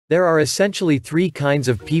There are essentially three kinds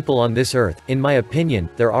of people on this earth. In my opinion,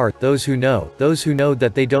 there are those who know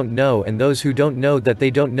that they don't know, and those who don't know that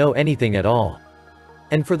they don't know anything at all.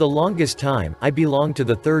 And for the longest time, I belonged to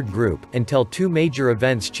the third group, until two major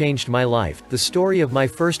events changed my life. The story of my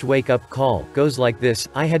first wake-up call goes like this.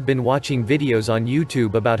 I had been watching videos on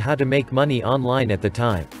YouTube about how to make money online at the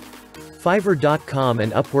time. Fiverr.com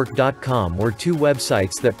and Upwork.com were two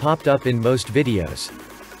websites that popped up in most videos.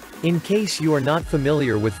 In case you are not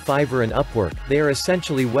familiar with Fiverr and Upwork, they are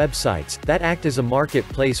essentially websites that act as a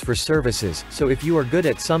marketplace for services. So if you are good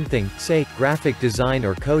at something, say, graphic design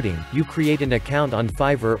or coding, you create an account on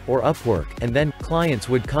Fiverr or Upwork, and then, clients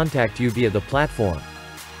would contact you via the platform.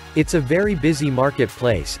 It's a very busy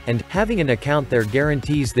marketplace, and having an account there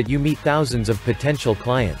guarantees that you meet thousands of potential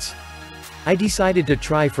clients. I decided to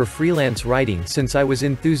try for freelance writing since I was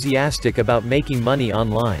enthusiastic about making money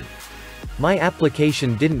online. My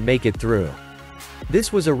application didn't make it through.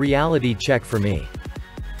 This was a reality check for me.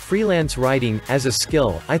 Freelance writing, as a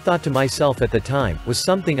skill, I thought to myself at the time, was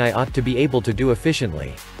something I ought to be able to do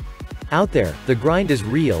efficiently. Out there, the grind is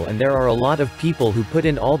real and there are a lot of people who put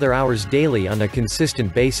in all their hours daily on a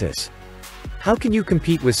consistent basis. How can you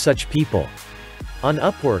compete with such people? On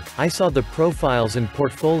Upwork, I saw the profiles and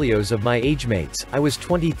portfolios of my age mates. I was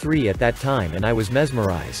 23 at that time and I was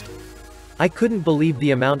mesmerized. I couldn't believe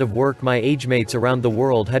the amount of work my age mates around the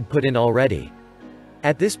world had put in already.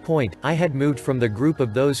 At this point, I had moved from the group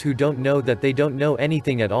of those who don't know that they don't know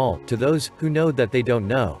anything at all, to those who know that they don't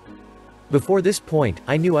know. Before this point,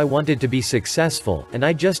 I knew I wanted to be successful, and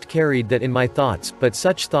I just carried that in my thoughts, but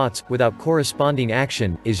such thoughts, without corresponding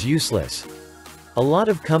action, is useless. A lot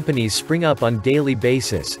of companies spring up on daily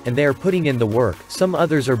basis, and they are putting in the work. Some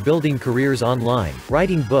others are building careers online,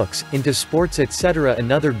 writing books, into sports, etc.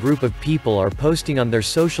 Another group of people are posting on their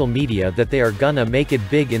social media that they are gonna make it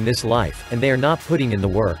big in this life, and they are not putting in the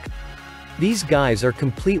work. These guys are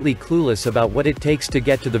completely clueless about what it takes to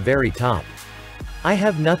get to the very top. I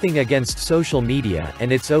have nothing against social media,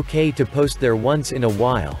 and it's okay to post there once in a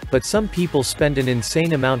while, but some people spend an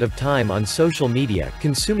insane amount of time on social media,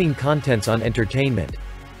 consuming contents on entertainment.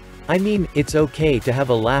 I mean, it's okay to have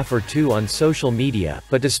a laugh or two on social media,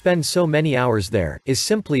 but to spend so many hours there, is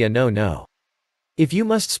simply a no-no. If you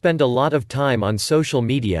must spend a lot of time on social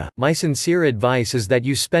media, my sincere advice is that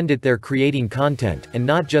you spend it there creating content, and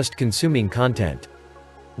not just consuming content.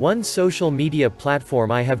 One social media platform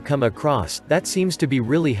I have come across that seems to be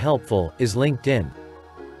really helpful is LinkedIn.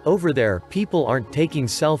 Over there, people aren't taking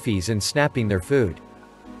selfies and snapping their food.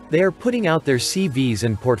 They are putting out their CVs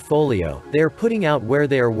and portfolio, they are putting out where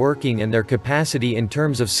they are working and their capacity in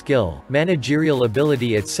terms of skill, managerial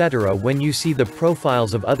ability, etc. When you see the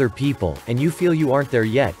profiles of other people, and you feel you aren't there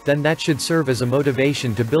yet, then that should serve as a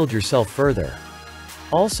motivation to build yourself further.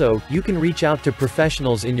 Also, you can reach out to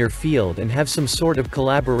professionals in your field and have some sort of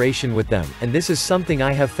collaboration with them, and this is something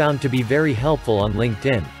I have found to be very helpful on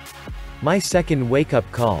LinkedIn. My second wake-up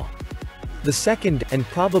call. The second, and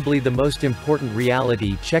probably the most important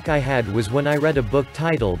reality check I had was when I read a book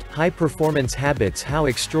titled, High Performance Habits: How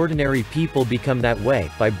Extraordinary People Become That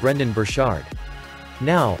Way, by Brendon Burchard.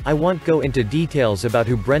 Now, I won't go into details about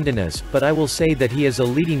who Brendon is, but I will say that he is a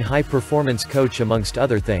leading high-performance coach amongst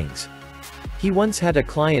other things. He once had a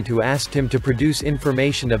client who asked him to produce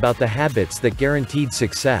information about the habits that guaranteed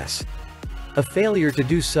success. A failure to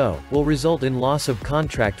do so will result in loss of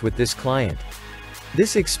contract with this client.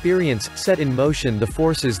 This experience set in motion the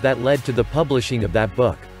forces that led to the publishing of that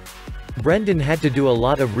book. Brendon had to do a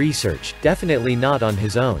lot of research, definitely not on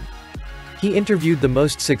his own. He interviewed the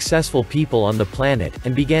most successful people on the planet,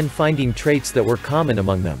 and began finding traits that were common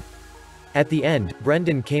among them. At the end,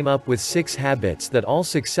 Brendon came up with 6 habits that all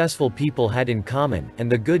successful people had in common, and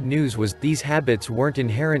the good news was, these habits weren't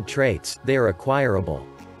inherent traits, they are acquirable.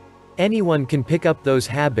 Anyone can pick up those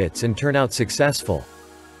habits and turn out successful.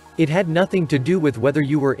 It had nothing to do with whether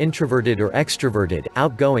you were introverted or extroverted,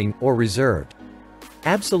 outgoing, or reserved.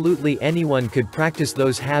 Absolutely anyone could practice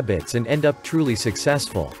those habits and end up truly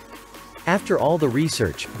successful. After all the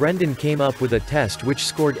research, Brendon came up with a test which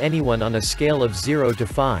scored anyone on a scale of 0 to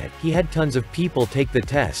 5. He had tons of people take the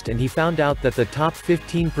test, and he found out that the top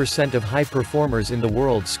 15% of high performers in the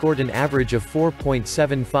world scored an average of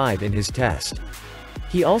 4.75 in his test.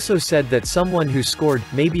 He also said that someone who scored,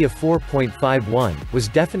 maybe a 4.51, was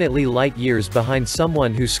definitely light years behind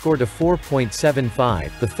someone who scored a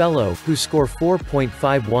 4.75. The fellow, who scored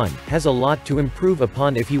 4.51, has a lot to improve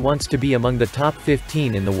upon if he wants to be among the top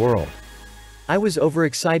 15 in the world. I was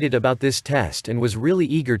overexcited about this test and was really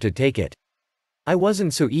eager to take it. I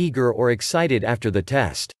wasn't so eager or excited after the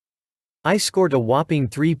test. I scored a whopping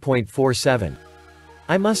 3.47.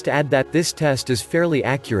 I must add that this test is fairly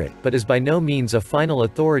accurate, but is by no means a final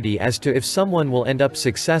authority as to if someone will end up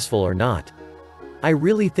successful or not. I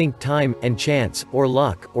really think time, and chance, or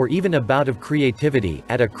luck, or even a bout of creativity,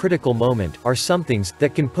 at a critical moment, are some things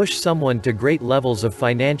that can push someone to great levels of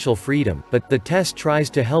financial freedom, but the test tries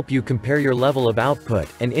to help you compare your level of output,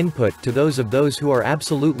 and input, to those who are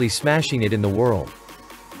absolutely smashing it in the world.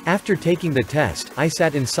 After taking the test, I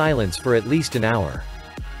sat in silence for at least an hour.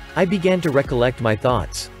 I began to recollect my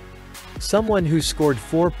thoughts. Someone who scored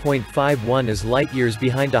 4.51 is light years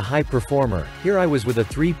behind a high performer, here I was with a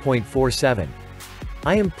 3.47.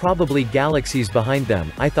 I am probably galaxies behind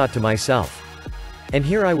them, I thought to myself. And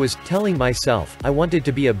here I was, telling myself, I wanted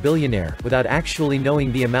to be a billionaire, without actually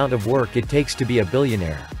knowing the amount of work it takes to be a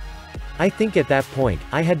billionaire. I think at that point,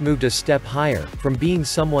 I had moved a step higher, from being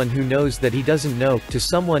someone who knows that he doesn't know, to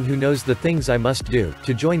someone who knows the things I must do,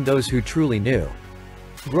 to join those who truly knew.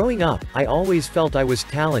 Growing up, I always felt I was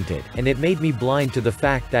talented, and it made me blind to the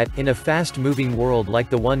fact that, in a fast-moving world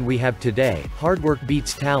like the one we have today, hard work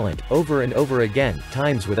beats talent, over and over again,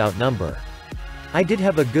 times without number. I did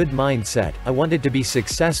have a good mindset, I wanted to be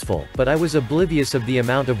successful, but I was oblivious of the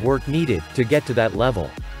amount of work needed, to get to that level.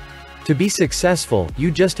 To be successful,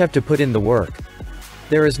 you just have to put in the work.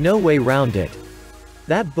 There is no way round it.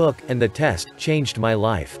 That book, and the test, changed my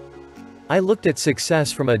life. I looked at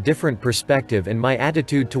success from a different perspective and my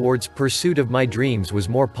attitude towards pursuit of my dreams was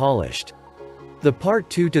more polished. The part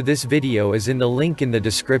 2 to this video is in the link in the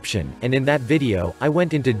description, and in that video, I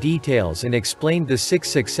went into details and explained the 6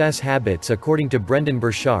 success habits according to Brendon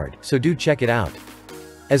Burchard, so do check it out.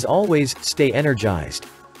 As always, stay energized.